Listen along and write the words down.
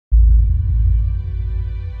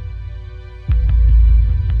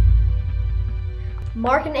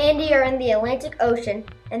Mark and Andy are in the Atlantic Ocean,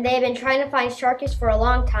 and they have been trying to find Sharkus for a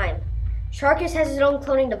long time. Sharkus has his own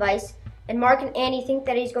cloning device, and Mark and Andy think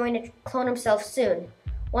that he's going to clone himself soon.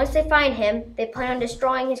 Once they find him, they plan on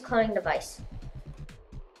destroying his cloning device.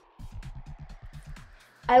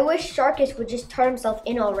 I wish Sharkus would just turn himself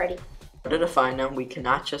in already. In order to find him, we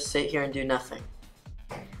cannot just sit here and do nothing.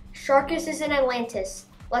 Sharkus is in Atlantis.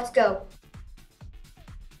 Let's go.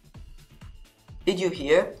 Did you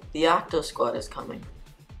hear? The Octosquad is coming.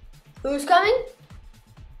 Who's coming?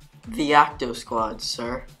 The Octosquad,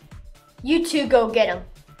 sir. You two go get him.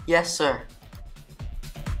 Yes, sir.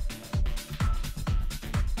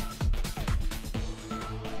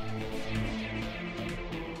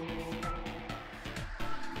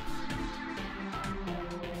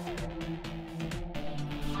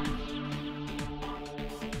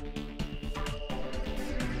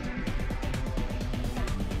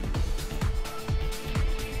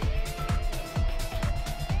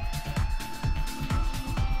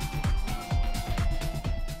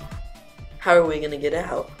 How are we going to get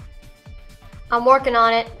out? I'm working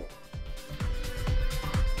on it.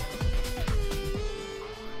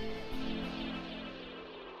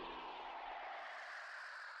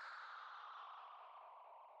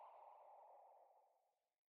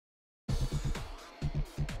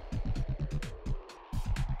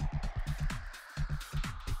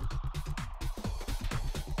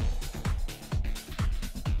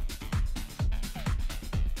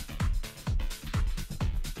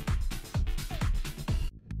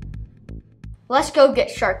 Let's go get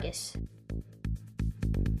Sharkus.